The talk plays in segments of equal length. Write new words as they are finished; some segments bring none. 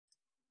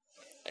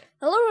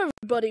Hello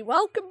everybody,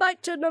 welcome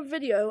back to another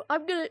video.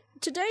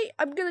 Today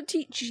I'm gonna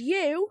teach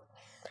you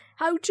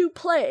how to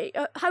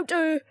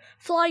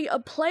fly a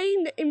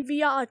plane in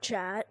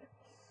VRchat.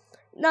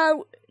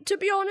 Now, to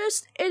be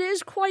honest, it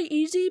is quite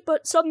easy,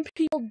 but some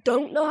people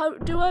don't know how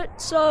to do it.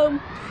 So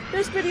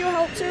this video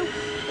helps you.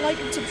 Like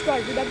and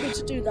subscribe, remember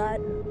to do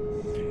that.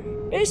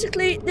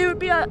 Basically, there would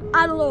be an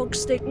analog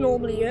stick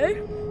normally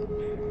here.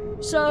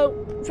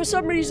 So for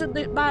some reason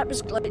the map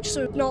is glitched,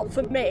 so it's not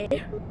for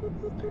me.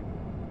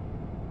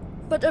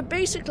 But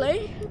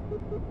basically,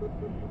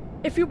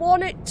 if you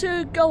want it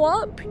to go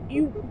up,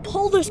 you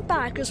pull this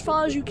back as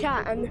far as you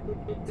can.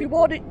 If you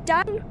want it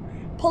down,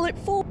 pull it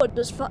forward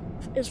as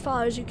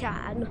far as you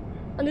can.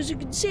 And as you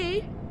can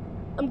see,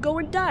 I'm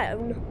going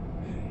down.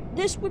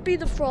 This would be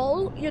the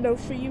throttle, you know,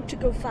 for you to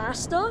go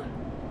faster,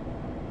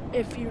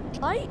 if you'd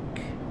like.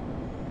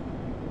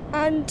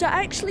 And to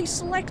actually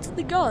select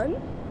the gun,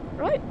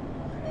 right,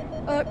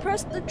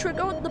 press the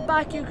trigger on the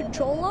back of your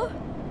controller.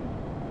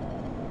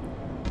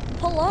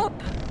 Pull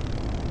up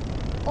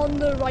on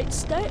the right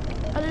stick,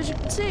 and as you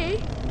can see,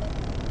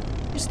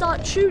 you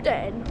start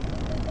shooting.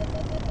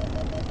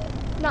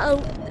 Now,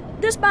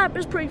 this map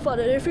is pretty fun,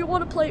 and if you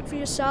want to play it for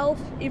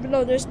yourself, even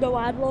though there's no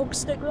analog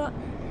stick,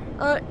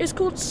 it's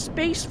called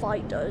Space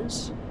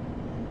Fighters.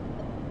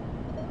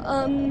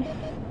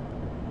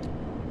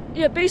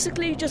 Yeah,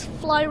 basically just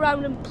fly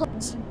around in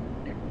planes,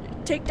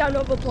 take down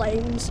other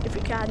planes if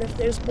you can, if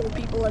there's more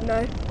people in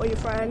there, or your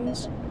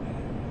friends.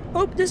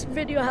 Hope this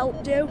video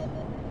helped you.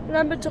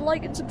 Remember to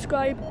like and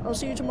subscribe. I'll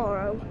see you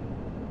tomorrow.